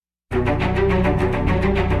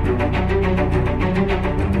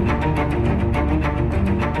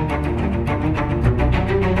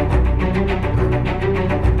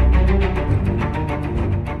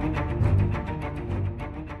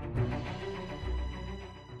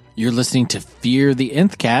You're listening to Fear the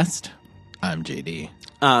Nth Cast. I'm JD.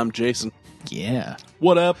 I'm Jason. Yeah.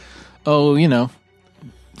 What up? Oh, you know,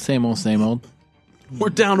 same old, same old. We're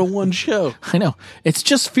down to one show. I know. It's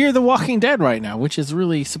just Fear the Walking Dead right now, which is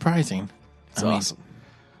really surprising. It's awesome.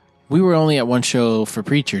 We were only at one show for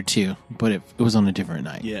Preacher, too, but it was on a different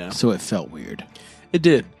night. Yeah. So it felt weird. It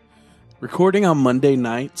did. Recording on Monday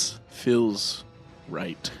nights feels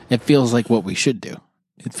right. It feels like what we should do.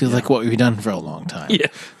 It feels like what we've done for a long time. Yeah.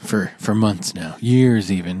 For months now.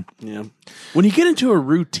 Years even. Yeah. When you get into a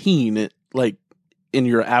routine, and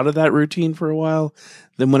you're out of that routine for a while,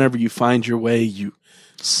 then whenever you find your way, you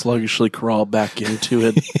sluggishly crawl back into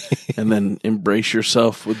it and then embrace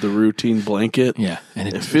yourself with the routine blanket. Yeah. And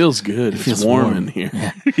it feels good. It feels warm in here.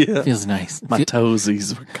 Yeah. Yeah. It feels nice. My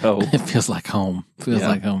toesies are cold. It feels like home. Feels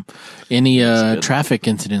like home. Any traffic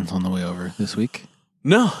incidents on the way over this week?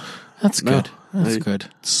 No. That's good. That's good.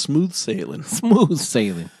 Smooth sailing. Smooth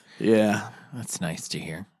sailing. Yeah. That's nice to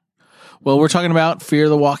hear. Well, we're talking about Fear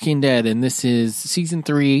the Walking Dead, and this is Season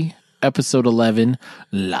 3, Episode 11,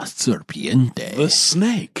 La Serpiente. The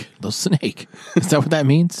snake. The snake. Is that what that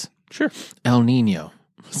means? Sure. El Nino.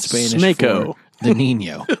 Spanish Snake-o. for the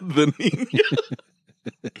Nino. The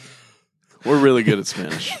Nino. We're really good at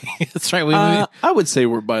Spanish. That's right. I would say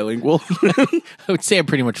we're bilingual. I would say I'm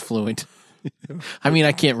pretty much fluent. I mean,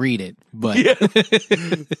 I can't read it, but... Yeah.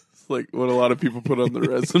 It's like what a lot of people put on their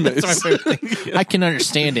resumes. That's my favorite thing. Yeah. I can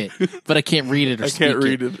understand it, but I can't read it or speak it. I can't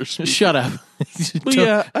read it or speak it. Shut up. But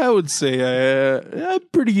yeah, I would say I'm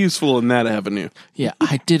pretty useful in that avenue. Yeah,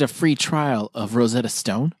 I did a free trial of Rosetta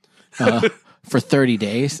Stone for 30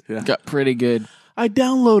 days. Yeah. Got pretty good. I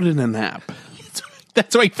downloaded an app.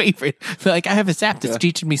 That's my favorite. Like, I have this app that's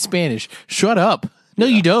teaching me Spanish. Shut up. No,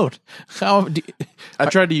 you don't. I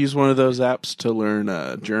tried to use one of those apps to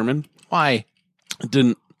learn German. Why? It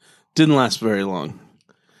didn't last very long.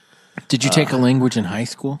 Did you take a language in high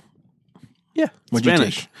school? Yeah, What'd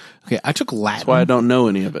Spanish. You take? Okay, I took Latin. That's why I don't know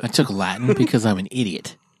any of it. I took Latin because I'm an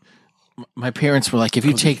idiot. My parents were like, if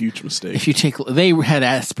you take a huge mistake. If you take, they had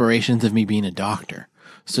aspirations of me being a doctor.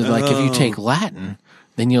 So like, if you take Latin,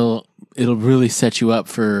 then it'll really set you up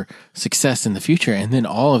for success in the future. And then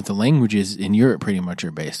all of the languages in Europe pretty much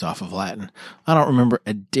are based off of Latin. I don't remember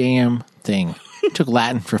a damn thing. I took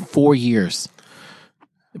Latin for 4 years.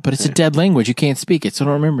 But it's a dead language. You can't speak it, so I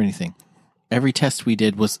don't remember anything. Every test we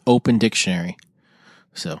did was open dictionary.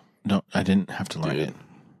 So I didn't have to learn it.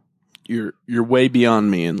 You're way beyond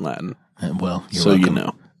me in Latin. Well, you're so welcome. You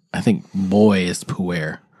know. I think boy is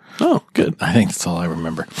puer. Oh, good. I think that's all I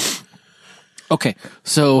remember. Okay,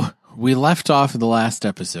 so we left off in the last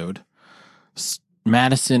episode.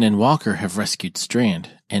 Madison and Walker have rescued Strand,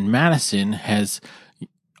 and Madison has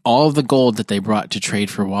all of the gold that they brought to trade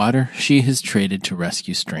for water. She has traded to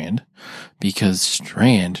rescue Strand because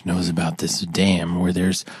Strand knows about this dam where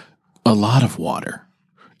there's a lot of water.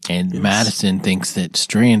 And yes. Madison thinks that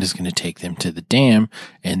Strand is going to take them to the dam,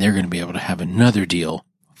 and they're going to be able to have another deal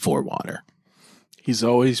for water. He's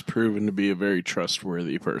always proven to be a very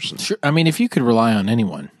trustworthy person. Sure. I mean, if you could rely on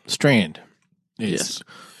anyone, Strand is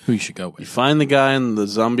who you should go with. You find the guy in the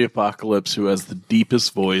zombie apocalypse who has the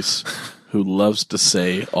deepest voice, who loves to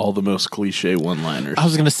say all the most cliche one-liners. I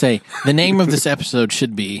was going to say, the name of this episode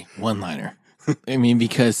should be One-Liner. I mean,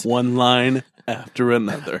 because... One line after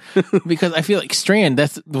another. Because I feel like Strand,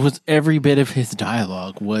 was every bit of his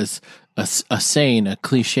dialogue was a saying, a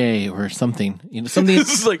cliche or something. You know, something.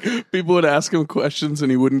 This is like people would ask him questions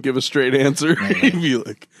and he wouldn't give a straight answer. Right. He'd be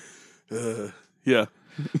like, yeah.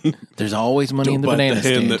 There's always money in the banana the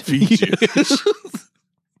hand stand. That feeds you.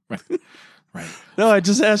 Right. No, I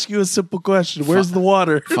just ask you a simple question. Where's the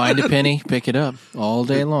water? Find a penny, pick it up all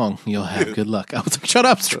day long. You'll have good luck. I was like, shut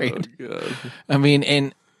up, Strand. Oh, God. I mean,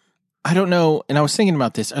 and I don't know. And I was thinking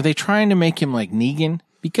about this. Are they trying to make him like Negan?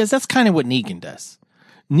 Because that's kind of what Negan does.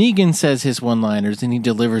 Negan says his one-liners and he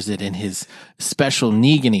delivers it in his special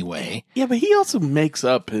Negan-y way. Yeah, but he also makes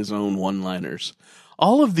up his own one-liners.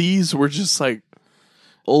 All of these were just like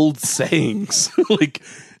old sayings.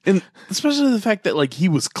 And especially the fact that like he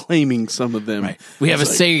was claiming some of them. Right. We have a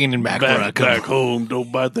saying in back home,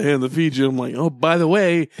 don't bite the hand that feeds you. I'm like, oh, by the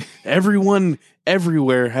way, everyone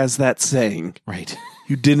everywhere has that saying. Right.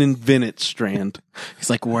 You didn't invent it, Strand. He's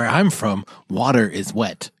like, where I'm from, water is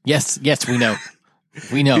wet. Yes, we know.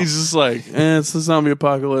 We know. He's just like, it's the zombie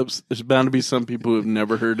apocalypse. There's bound to be some people who have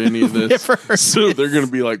never heard any of this. So they're going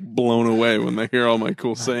to be like blown away when they hear all my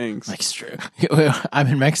cool sayings. Like, it's true. I'm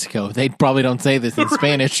in Mexico. They probably don't say this in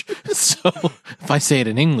Spanish. So if I say it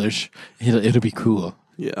in English, it'll be cool.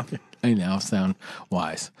 Yeah. I now sound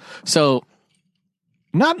wise. So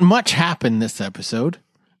not much happened this episode.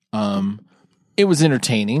 it was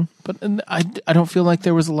entertaining, but I don't feel like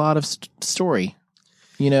there was a lot of story,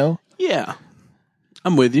 you know? Yeah.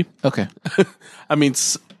 I'm with you. Okay. I mean,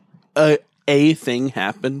 a thing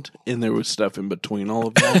happened, and there was stuff in between all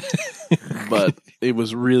of that, but it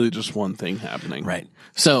was really just one thing happening. Right.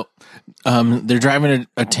 So they're driving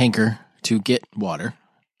a tanker to get water,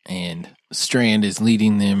 and Strand is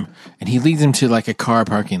leading them, and he leads them to like a car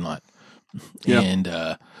parking lot. Yep.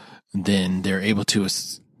 And then they're able to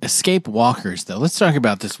escape walkers, though. Let's talk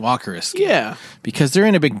about this walker escape. Yeah. Because they're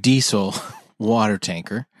in a big diesel water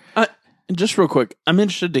tanker. Just real quick, I'm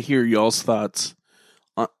interested to hear y'all's thoughts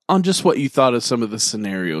on just what you thought of some of the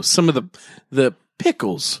scenarios, some of the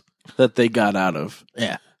pickles that they got out of.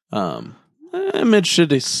 Yeah. I'm interested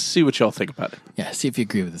to see what y'all think about it. Yeah, see if you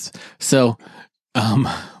agree with this. So,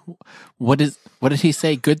 what did he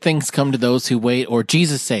say? Good things come to those who wait, or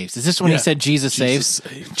Jesus saves. Is this when he said Jesus saves?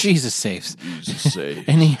 Jesus saves. Jesus saves.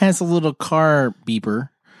 And he has a little car beeper,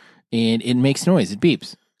 and it makes noise. It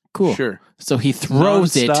beeps. Cool. Sure. So he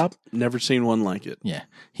throws Non-stop, never seen one like it. Yeah.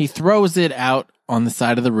 He throws it out on the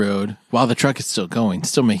side of the road while the truck is still going,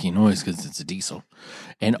 still making noise because it's a diesel.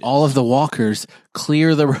 And all of the walkers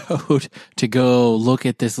clear the road to go look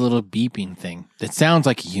at this little beeping thing that sounds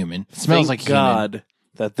like a human. It smells like a human. Thank God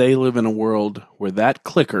that they live in a world where that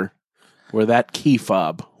clicker, where that key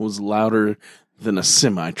fob was louder than a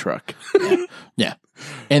semi-truck. Yeah.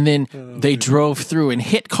 And then they drove through and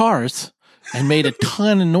hit cars and made a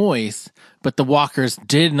ton of noise, but the walkers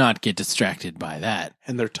did not get distracted by that.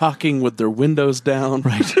 And they're talking with their windows down.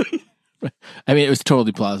 Right. I mean, it was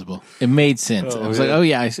totally plausible. It made sense. I was like, oh,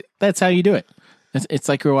 yeah, that's how you do it. It's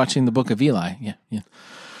like we're watching the Book of Eli. Yeah.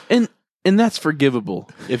 And that's forgivable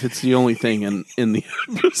if it's the only thing in the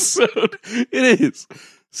episode. It is.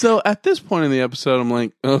 So at this point in the episode, I'm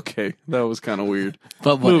like, okay, that was kind of weird.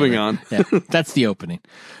 But moving on. Yeah, that's the opening.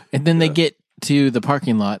 And then they get to the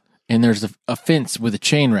parking lot, and there's a fence with a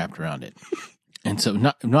chain wrapped around it. And so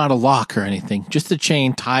not a lock or anything, just a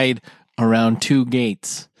chain tied around two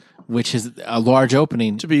gates, which is a large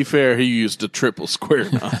opening. To be fair, he used a triple square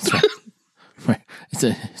knot. That's right. Right.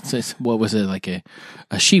 It's what was it, like a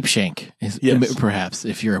sheep shank, yes. Perhaps,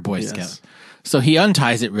 if you're a Boy Scout. So he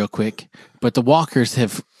unties it real quick, but the walkers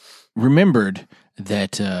have remembered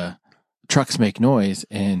that trucks make noise,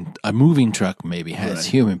 and a moving truck maybe has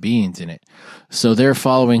human beings in it. So they're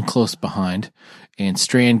following close behind, and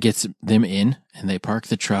Strand gets them in, and they park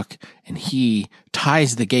the truck, and he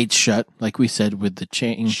ties the gates shut, like we said, with the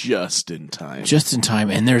chain. Just in time.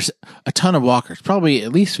 And there's a ton of walkers, probably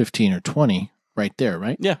at least 15 or 20 right there,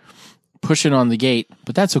 right? Yeah. Pushing on the gate,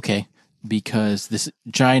 but that's okay, because this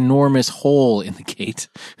ginormous hole in the gate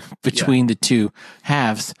between the two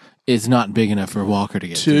halves is not big enough for a walker to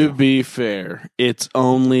get through. To be fair, it's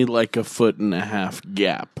only like a 1.5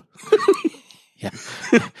 gap. Yeah.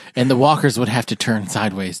 And the walkers would have to turn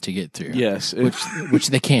sideways to get through. Yes. Which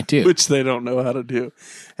they can't do. Which they don't know how to do.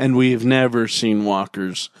 And we've never seen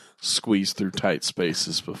walkers squeeze through tight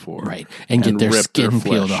spaces before. Right. And get their skin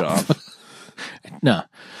peeled off. No.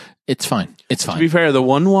 It's fine. It's fine. To be fair, the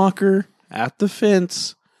one walker at the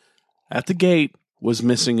fence, at the gate, was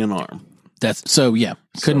missing an arm.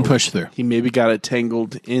 Couldn't push through. He maybe got it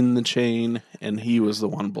tangled in the chain, and he was the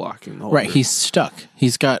one blocking the whole Right, he's stuck.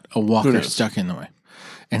 He's got a walker stuck in the way.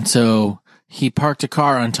 And so he parked a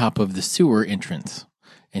car on top of the sewer entrance,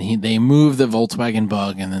 and they move the Volkswagen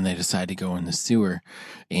Bug, and then they decide to go in the sewer.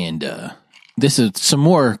 And this is some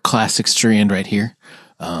more classic Strand right here.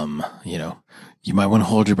 You might want to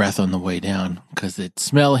hold your breath on the way down, because the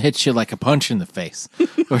smell hits you like a punch in the face,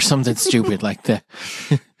 or something stupid like that.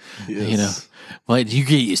 Yes. Well, you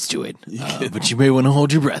get used to it, but you may want to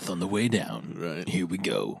hold your breath on the way down. Right. Here we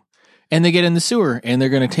go. And they get in the sewer, and they're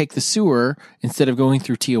going to take the sewer instead of going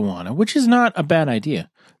through Tijuana, which is not a bad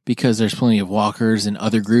idea, because there's plenty of walkers and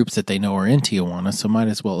other groups that they know are in Tijuana, so might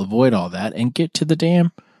as well avoid all that and get to the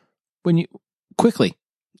dam quickly.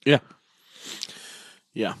 Yeah.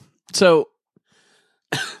 Yeah. So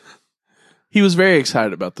he was very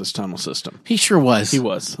excited about this tunnel system. He sure was. He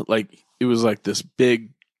was. It was like this big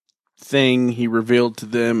thing he revealed to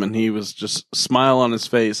them, and he was just smile on his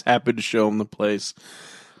face, happy to show them the place.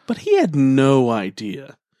 But he had no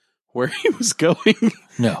idea where he was going.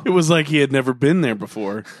 No. It was like he had never been there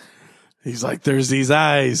before. He's like, there's these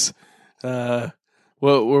eyes. What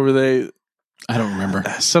were they? I don't remember.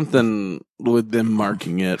 Something with them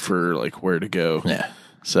marking it for where to go. Yeah.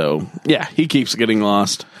 So, yeah, he keeps getting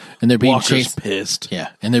lost. And they're being Walker's chased. Pissed. Yeah.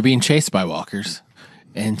 And they're being chased by walkers.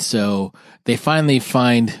 And so they finally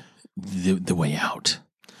find the way out,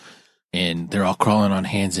 and they're all crawling on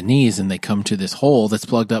hands and knees, and they come to this hole that's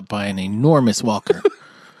plugged up by an enormous walker.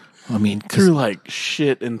 I mean, through like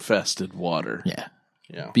shit infested water. Yeah.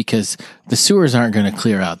 Yeah. Because the sewers aren't going to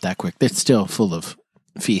clear out that quick. They're still full of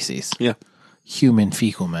feces. Yeah. Human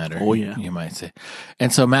fecal matter. Oh, yeah. You might say.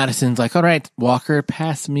 And so Madison's like, all right, Walker,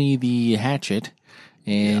 pass me the hatchet.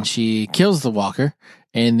 And she kills the Walker.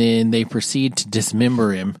 And then they proceed to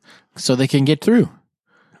dismember him so they can get through.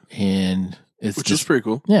 And it's Which is pretty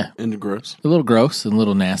cool. Yeah. And gross. A little gross and a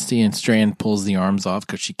little nasty. And Strand pulls the arms off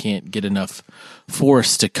because she can't get enough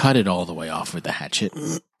force to cut it all the way off with the hatchet.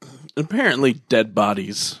 Apparently dead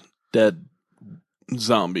bodies, dead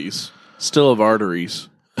zombies, still have arteries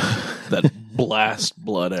that blast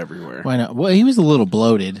blood everywhere. Why not? Well, he was a little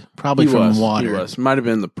bloated, probably from water. He was. Might have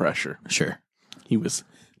been the pressure. Sure. He was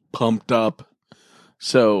pumped up.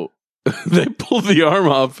 So they pulled the arm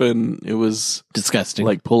off and it was disgusting.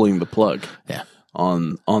 Like pulling the plug. Yeah.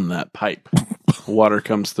 On that pipe. Water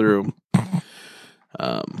comes through.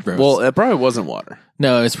 Well, it probably wasn't water.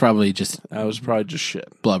 No, it's probably just... That was probably just shit.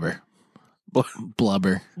 Blubber.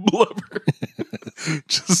 Blubber. Blubber.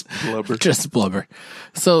 Just blubber. Just blubber.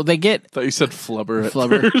 So they get... I thought you said flubber at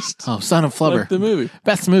Flubber. first. Oh, Son of Flubber. Like the movie.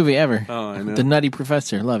 Best movie ever. Oh, I know. The Nutty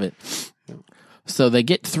Professor. Love it. So they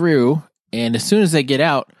get through, and as soon as they get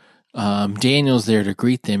out, Daniel's there to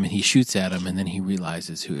greet them, and he shoots at him, and then he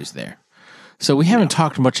realizes who is there. So we haven't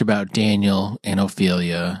talked much about Daniel and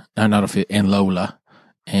Ophelia, not Ophelia, and Lola.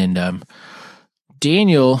 And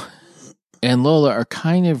Daniel and Lola are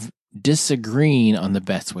kind of disagreeing on the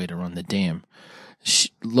best way to run the dam.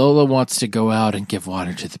 Lola wants to go out and give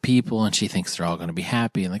water to the people, and she thinks they're all going to be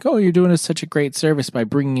happy. And like, oh, you're doing us such a great service by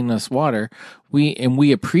bringing us water.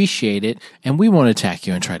 We appreciate it, and we won't attack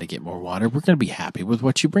you and try to get more water. We're going to be happy with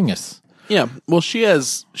what you bring us. Yeah, well, she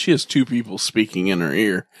has two people speaking in her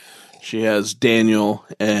ear. She has Daniel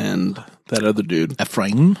and that other dude.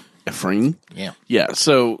 Ephraim? Yeah. Yeah,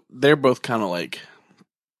 so they're both kind of like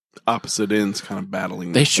opposite ends, kind of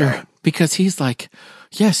battling. They sure, out. Because he's like,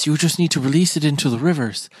 yes, you just need to release it into the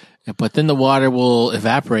rivers, but then the water will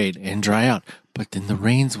evaporate and dry out. But then the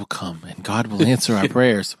rains will come and God will answer our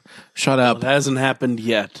prayers. Shut up. Well, it hasn't happened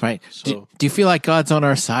yet. Right. So. Do you feel like God's on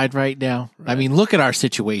our side right now? Right. I mean, look at our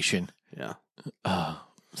situation. Yeah.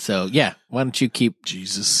 So, yeah, why don't you keep...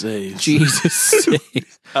 Jesus saves. Jesus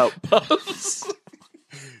saves. Outposts.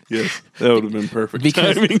 Yes, that would have been perfect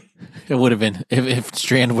timing. It would have been, if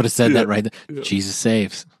Strand would have said that right. Yeah. Jesus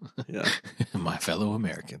saves. Yeah. My fellow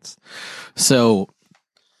Americans. So,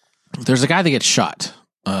 there's a guy that gets shot.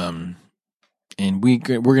 And we're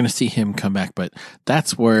going to see him come back, but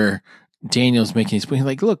that's where Daniel's making his point. He's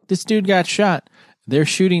like, look, this dude got shot. They're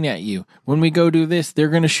shooting at you. When we go do this, they're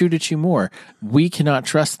going to shoot at you more. We cannot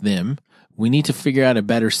trust them. We need to figure out a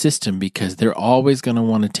better system because they're always going to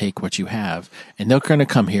want to take what you have. And they're going to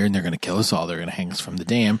come here and they're going to kill us all. They're going to hang us from the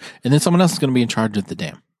dam. And then someone else is going to be in charge of the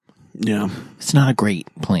dam. Yeah. It's not a great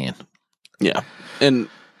plan. Yeah. And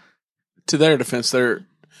to their defense, they're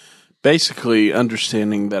basically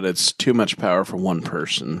understanding that it's too much power for one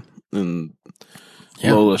person. And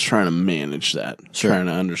Lola's trying to manage that. Sure. Trying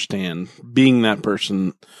to understand being that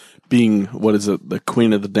person, being, what is it, the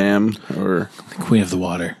queen of the dam or queen of the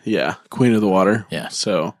water. Yeah. Queen of the water. Yeah.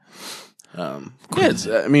 So,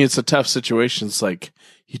 it's a tough situation. It's like,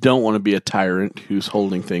 you don't want to be a tyrant who's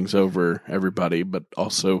holding things over everybody, but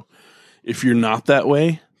also if you're not that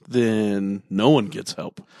way, then no one gets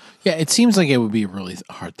help. Yeah. It seems like it would be a really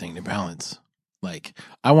hard thing to balance. Like,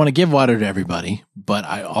 I want to give water to everybody, but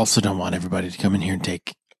I also don't want everybody to come in here and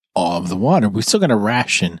take all of the water. We're still going to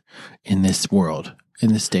ration in this world,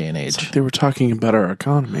 in this day and age. It's like they were talking about our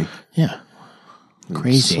economy. Yeah.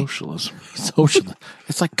 Crazy. Socialism.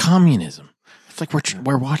 It's like communism. It's like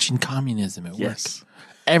we're watching communism at work.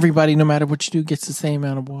 Everybody, no matter what you do, gets the same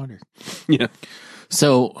amount of water. Yeah.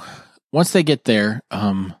 So once they get there,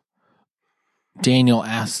 Daniel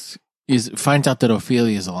finds out that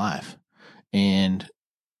Ophelia is alive. And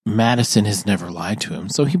Madison has never lied to him,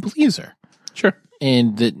 so he believes her. Sure.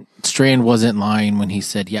 And that Strand wasn't lying when he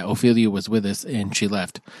said, yeah, Ophelia was with us and she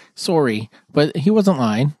left. Sorry, but he wasn't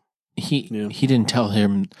lying. He didn't tell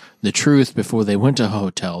him the truth before they went to a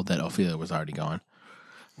hotel that Ophelia was already gone.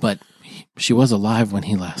 But she was alive when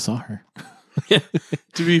he last saw her. Yeah.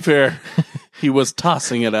 To be fair, he was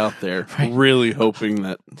tossing it out there, really hoping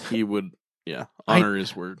that he would honor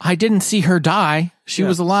his word. I didn't see her die. She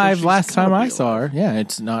was alive last time I saw her. Yeah,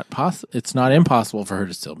 it's not impossible for her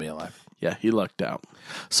to still be alive. Yeah, he lucked out.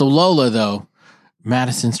 So Lola, though,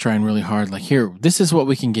 Madison's trying really hard. Like, here, this is what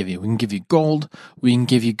we can give you. We can give you gold. We can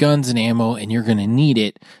give you guns and ammo, and you're going to need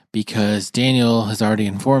it because Daniel has already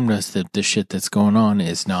informed us that the shit that's going on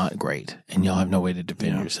is not great, and you'll have no way to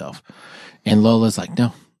defend yourself. And Lola's like,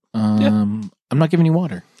 no, I'm not giving you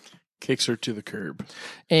water. Kicks her to the curb.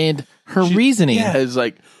 And her reasoning. Yeah, is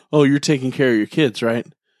like, oh, you're taking care of your kids, right?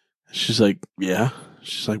 She's like, yeah.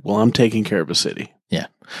 She's like, well, I'm taking care of a city. Yeah,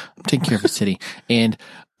 I'm taking care of a city. And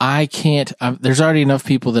I can't, there's already enough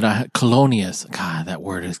people that colonias. God, that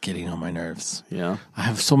word is getting on my nerves. Yeah. I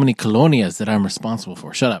have so many colonias that I'm responsible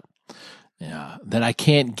for. Shut up. Yeah, that I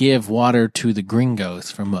can't give water to the gringos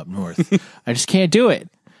from up north. I just can't do it.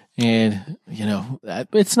 And,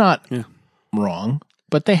 it's not wrong,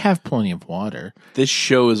 but they have plenty of water. This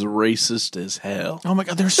show is racist as hell. Oh my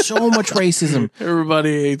God, there's so much racism.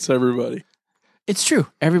 Everybody hates everybody. It's true.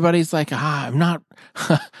 Everybody's like, I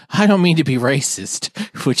don't mean to be racist,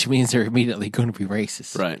 which means they're immediately going to be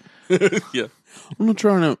racist. Right. Yeah. I'm not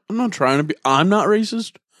trying to be, I'm not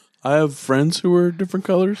racist. I have friends who are different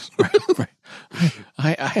colors. Right.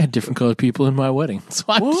 I had different colored people in my wedding.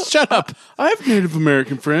 So shut up. I have Native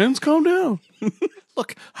American friends. Calm down.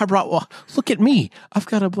 Look, look at me. I've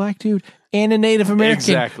got a black dude and a Native American.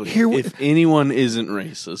 Exactly. If anyone isn't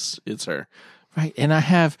racist, it's her. Right. And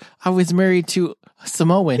I was married to a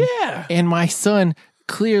Samoan. Yeah. And my son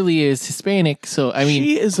clearly is Hispanic. So, I mean,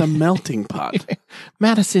 she is a melting pot.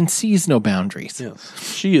 Madison sees no boundaries.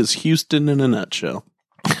 Yes. She is Houston in a nutshell.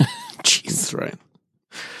 Jeez. That's right.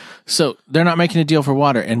 So they're not making a deal for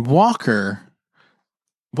water. And Walker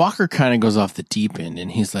kind of goes off the deep end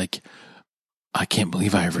and he's like, I can't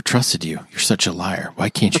believe I ever trusted you. You're such a liar. Why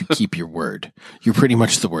can't you keep your word? You're pretty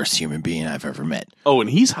much the worst human being I've ever met. Oh, and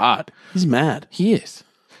he's hot. He's mad. He is.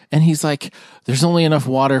 And he's like, there's only enough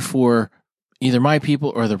water for either my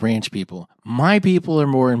people or the ranch people. My people are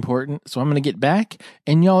more important. So I'm going to get back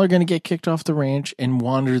and y'all are going to get kicked off the ranch and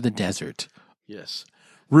wander the desert. Yes.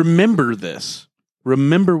 Remember this.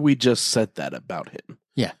 Remember we just said that about him.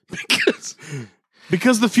 Yeah.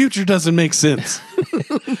 Because the future doesn't make sense.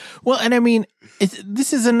 Well, and I mean,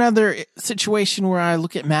 this is another situation where I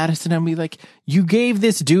look at Madison and be like, you gave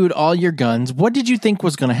this dude all your guns. What did you think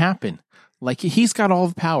was going to happen? Like, he's got all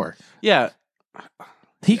the power. Yeah.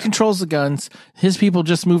 He controls the guns. His people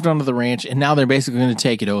just moved onto the ranch, and now they're basically going to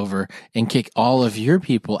take it over and kick all of your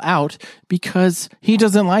people out because he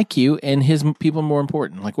doesn't like you and his people are more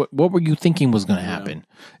important. Like, what were you thinking was going to happen?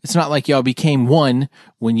 Yeah. It's not like y'all became one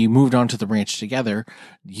when you moved onto the ranch together.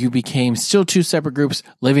 You became still two separate groups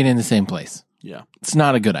living in the same place. Yeah. It's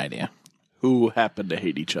not a good idea. Who happen to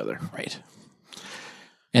hate each other. Right.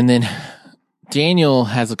 And then Daniel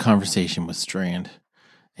has a conversation with Strand.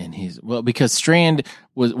 And because Strand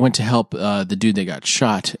went to help the dude that got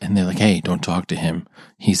shot, and they're like, "Hey, don't talk to him.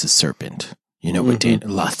 He's a serpent. You know what?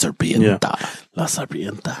 La Serpiente, La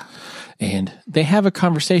Serpiente." And they have a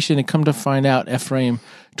conversation, and come to find out, Ephraim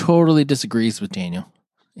totally disagrees with Daniel,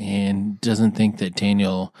 and doesn't think that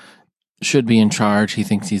Daniel should be in charge. He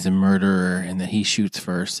thinks he's a murderer, and that he shoots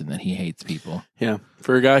first, and that he hates people. Yeah,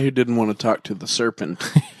 for a guy who didn't want to talk to the serpent,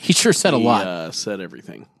 he sure said a lot. Said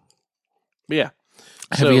everything. But yeah.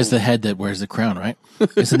 Heavy as the head that wears the crown, right?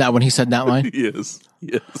 Isn't that when he said that line? Yes.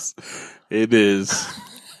 It is.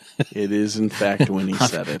 It is, in fact, when he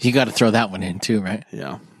said it. You got to throw that one in, too, right?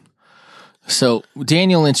 Yeah. So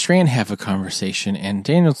Daniel and Strand have a conversation, and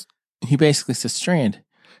he basically says, Strand,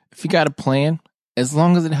 if you got a plan, as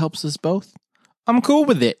long as it helps us both, I'm cool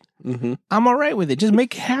with it. Mm-hmm. I'm all right with it. Just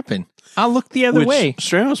make it happen. I'll look the other way.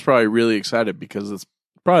 Strand was probably really excited because it's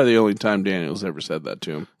probably the only time Daniel's ever said that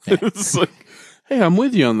to him. Yeah. It's like, hey, I'm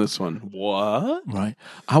with you on this one. What? Right.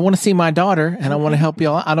 I want to see my daughter, and I want to help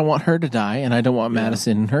y'all. I don't want her to die, and I don't want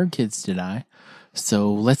Madison and her kids to die.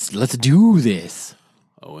 So let's do this.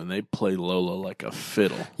 Oh, and they play Lola like a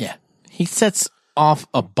fiddle. Yeah. He sets off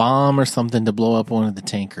a bomb or something to blow up one of the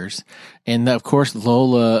tankers. And, of course,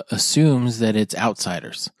 Lola assumes that it's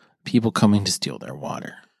outsiders, people coming to steal their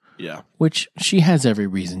water. Yeah. Which she has every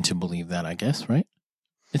reason to believe that, I guess, right?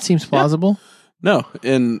 It seems plausible. Yeah. No,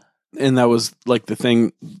 and that was like the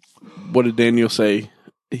thing. What did Daniel say?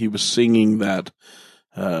 He was singing that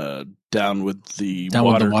down with the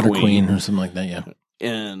water queen or something like that. Yeah,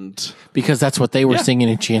 and because that's what they were singing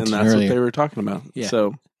and chanting and that's earlier. What they were talking about. Yeah.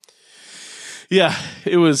 So, yeah,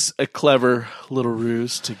 it was a clever little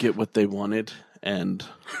ruse to get what they wanted, and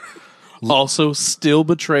also still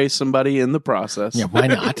betray somebody in the process. Yeah, why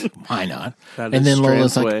not? Why not? And then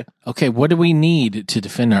Lola's like, "Okay, what do we need to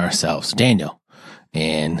defend ourselves, Daniel?"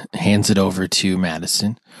 And hands it over to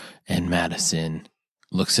Madison, and Madison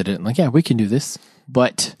looks at it and like, yeah, we can do this,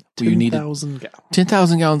 but you need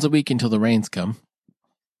 10,000 gallons a week until the rains come,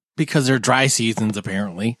 because there are dry seasons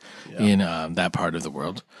apparently in that part of the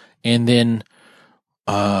world. And then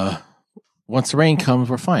once the rain comes,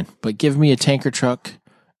 we're fine. But give me a tanker truck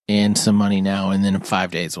and some money now, and then in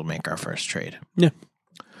 5 days we'll make our first trade. Yeah.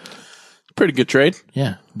 Pretty good trade.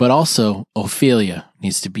 Yeah. But also, Ophelia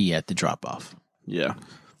needs to be at the drop-off. Yeah.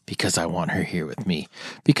 Because I want her here with me.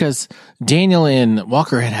 Because Daniel and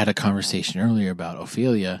Walker had a conversation earlier about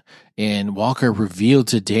Ophelia, and Walker revealed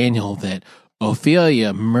to Daniel that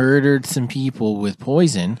Ophelia murdered some people with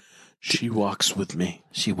poison. She walks with me.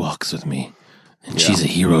 She walks with me. And she's a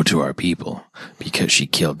hero to our people because she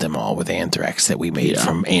killed them all with anthrax that we made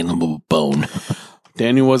from animal bone.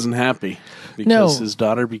 Daniel wasn't happy because his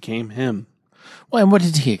daughter became him. Well, and what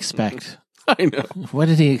did he expect? I know. What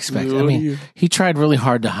did he expect? I mean, he tried really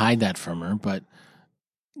hard to hide that from her, but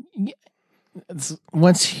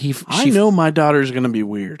once I know my daughter's going to be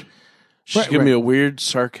weird. She's going to be a weird,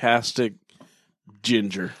 sarcastic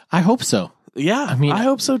ginger. I hope so. Yeah, I mean, I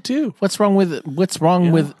hope so too. What's wrong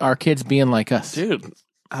with our kids being like us? Dude,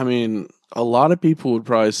 I mean, a lot of people would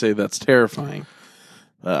probably say that's terrifying.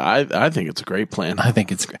 I think it's a great plan. I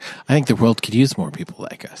think it's great. I think the world could use more people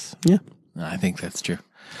like us. Yeah. I think that's true.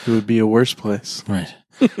 It would be a worse place. Right.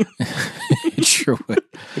 It sure would.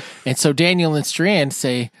 And so Daniel and Strand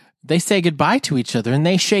say goodbye to each other and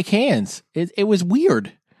they shake hands. It was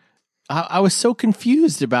weird. I was so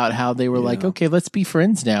confused about how they were like, okay, let's be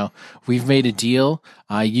friends now. We've made a deal.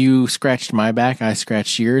 You scratched my back. I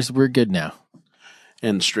scratched yours. We're good now.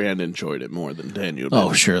 And Strand enjoyed it more than Daniel did.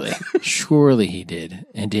 Oh, surely. Surely he did.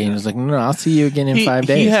 And Daniel's like, no, I'll see you again in 5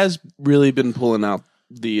 days. He has really been pulling out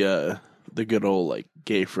the good old like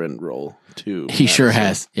gay friend role too. He sure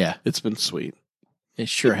has. Yeah. It's been sweet. It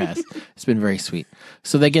sure has. It's been very sweet.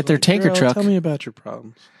 So they get their tanker truck. Tell me about your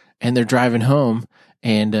problems. And they're driving home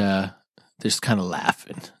and they're just kind of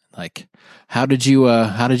laughing. Like, how did you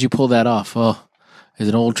pull that off? Oh, it's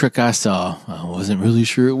an old trick I saw. I wasn't really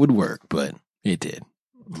sure it would work, but it did.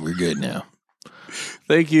 We're good now.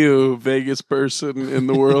 Thank you, Vegas person in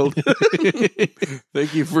the world.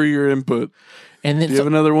 Thank you for your input. And then you have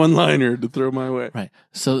another one-liner to throw my way. Right.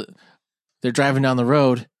 So they're driving down the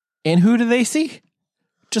road, and who do they see?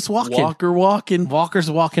 Just walking. Walker's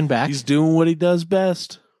walking back. He's doing what he does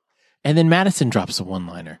best. And then Madison drops a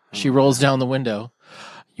one-liner. She rolls down the window.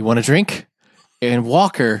 You want a drink? And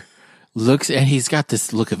Walker looks, and he's got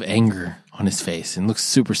this look of anger on his face and looks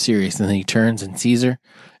super serious. And then he turns and sees her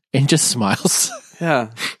and just smiles. Yeah.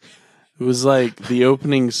 It was like the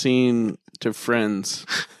opening scene to Friends.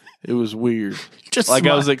 It was weird. Just like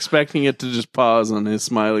I was expecting it to just pause on his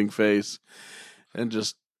smiling face and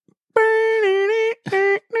just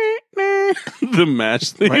the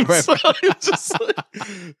match theme song. It's just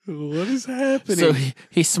like, what is happening? So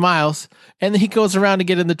he smiles, and then he goes around to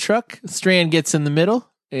get in the truck. Strand gets in the middle,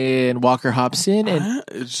 and Walker hops in, and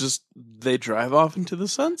it's just they drive off into the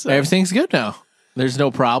sunset. Everything's good now. There's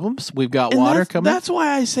no problems. We've got water coming. That's why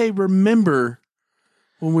I say remember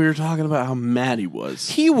when we were talking about how mad he was.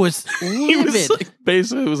 He was livid. He was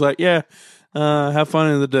basically was like, yeah, have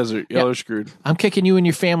fun in the desert. Y'all are screwed. I'm kicking you and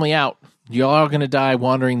your family out. Y'all are going to die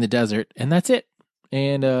wandering the desert, and that's it.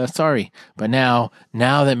 And sorry. But now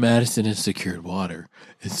that Madison has secured water,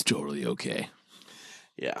 it's totally okay.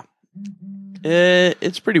 Yeah.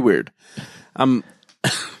 It's pretty weird.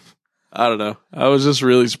 I don't know. I was just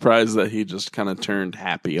really surprised that he just kind of turned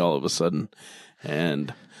happy all of a sudden.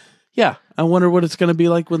 And yeah, I wonder what it's going to be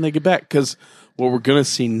like when they get back. Because what we're going to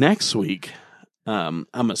see next week, I'm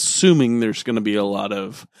assuming there's going to be a lot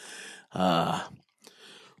of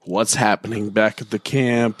what's happening back at the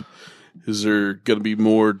camp. Is there going to be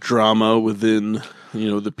more drama within,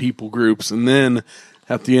 the people groups? And then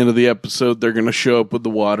at the end of the episode, they're going to show up with the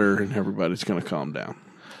water and everybody's going to calm down.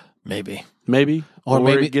 Maybe. Or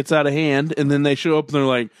maybe it gets out of hand and then they show up and they're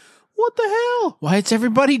like, what the hell? Why is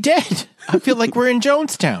everybody dead? I feel like we're in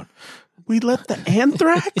Jonestown. We let the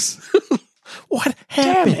anthrax? What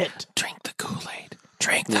happened? Damn it. Drink the Kool-Aid.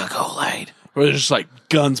 Drink the Kool-Aid. Or they're just like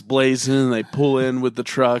guns blazing and they pull in with the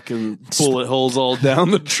truck and bullet holes all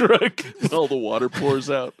down the truck and all the water pours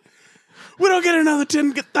out. We don't get another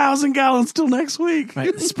 10,000 gallons till next week.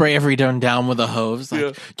 Right. Spray everyone down with a hose.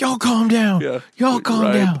 Like, y'all calm down. Yeah. Y'all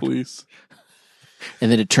calm down. Please.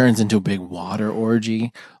 And then it turns into a big water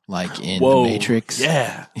orgy, like in The Matrix.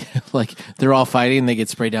 Yeah. Like they're all fighting and they get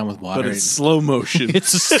sprayed down with water. But it's slow motion.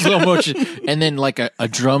 It's a slow motion. And then like a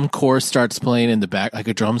drum chorus starts playing in the back, like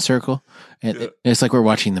a drum circle. And it's like we're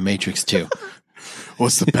watching The Matrix too.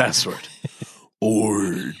 What's the password?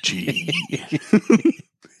 Orgy.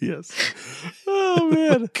 Yes. Oh,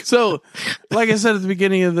 man. So, like I said at the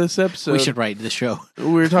beginning of this episode, we should write the show. We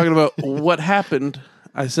were talking about what happened.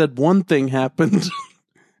 I said one thing happened,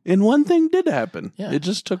 and one thing did happen. Yeah. It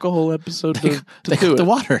just took a whole episode to they do got it. The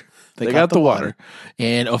water. They got the water.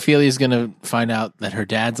 And Ophelia's going to find out that her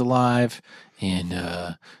dad's alive,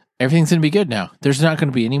 and everything's going to be good now. There's not going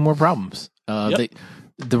to be any more problems. The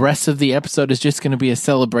rest of the episode is just going to be a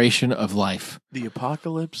celebration of life. The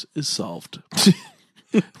apocalypse is solved.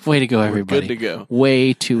 Way to go, everybody. Good to go.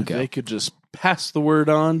 Way to go. They could just pass the word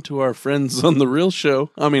on to our friends on the real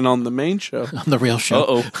show. I mean, on the main show. On the real show.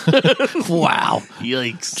 Uh-oh. Wow.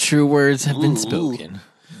 Yikes. True words have been spoken.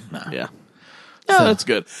 Nah. Yeah. Yeah, that's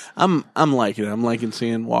good. I'm liking it. I'm liking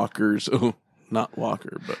seeing walkers. Oh, not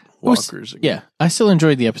Walker, but walkers again. Yeah. I still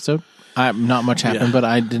enjoyed the episode. Not much happened, but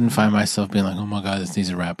I didn't find myself being like, oh my God, this needs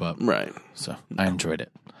to wrap up. Right. So I enjoyed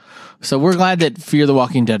it. So we're glad that Fear the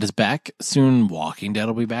Walking Dead is back. Soon Walking Dead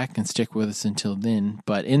will be back, and stick with us until then.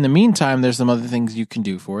 But in the meantime, there's some other things you can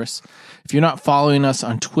do for us. If you're not following us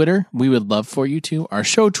on Twitter, we would love for you to. Our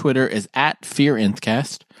show Twitter is at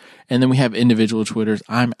FearNthcast. And then we have individual Twitters.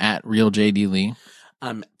 I'm at RealJDLee.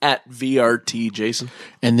 I'm at VRT Jason.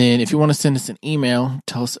 And then if you want to send us an email,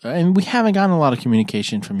 tell us. And we haven't gotten a lot of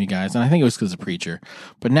communication from you guys, and I think it was because of Preacher.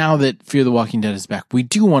 But now that Fear the Walking Dead is back, we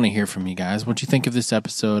do want to hear from you guys. What do you think of this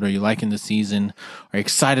episode? Are you liking the season? Are you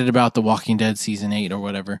excited about The Walking Dead Season 8 or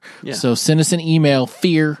whatever? Yeah. So send us an email,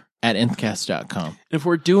 fear@nthcast.com. If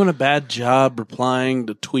we're doing a bad job replying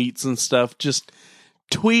to tweets and stuff, just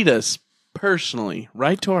tweet us personally,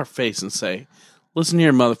 right to our face, and say, listen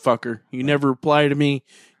here, motherfucker. You never reply to me.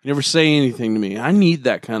 You never say anything to me. I need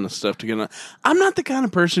that kind of stuff to get on. I'm not the kind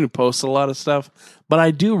of person who posts a lot of stuff, but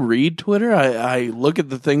I do read Twitter. I look at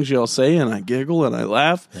the things y'all say, and I giggle, and I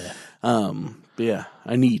laugh. Yeah. But yeah,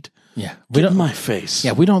 I need. Yeah. Get in my face.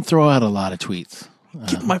 Yeah, we don't throw out a lot of tweets.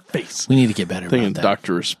 Get in my face. We need to get better about that.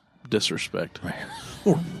 Dr. Disrespect. Right.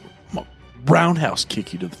 Or I'm gonna roundhouse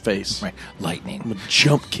kick you to the face. Right. Lightning. I'm going to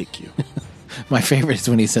jump kick you. My favorite is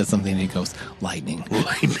when he says something and he goes, lightning.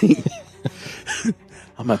 Lightning.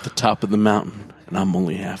 I'm at the top of the mountain, and I'm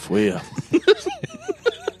only halfway up.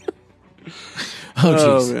 Oh,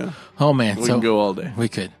 jeez. Oh, man. We can go all day. We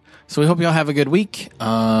could. So we hope you all have a good week,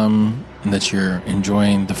 and that you're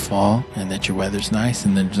enjoying the fall, and that your weather's nice,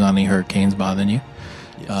 and there's not any hurricanes bothering you.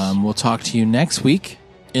 Yes. We'll talk to you next week.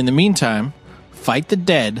 In the meantime, fight the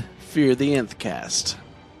dead. Fear the Nth Cast.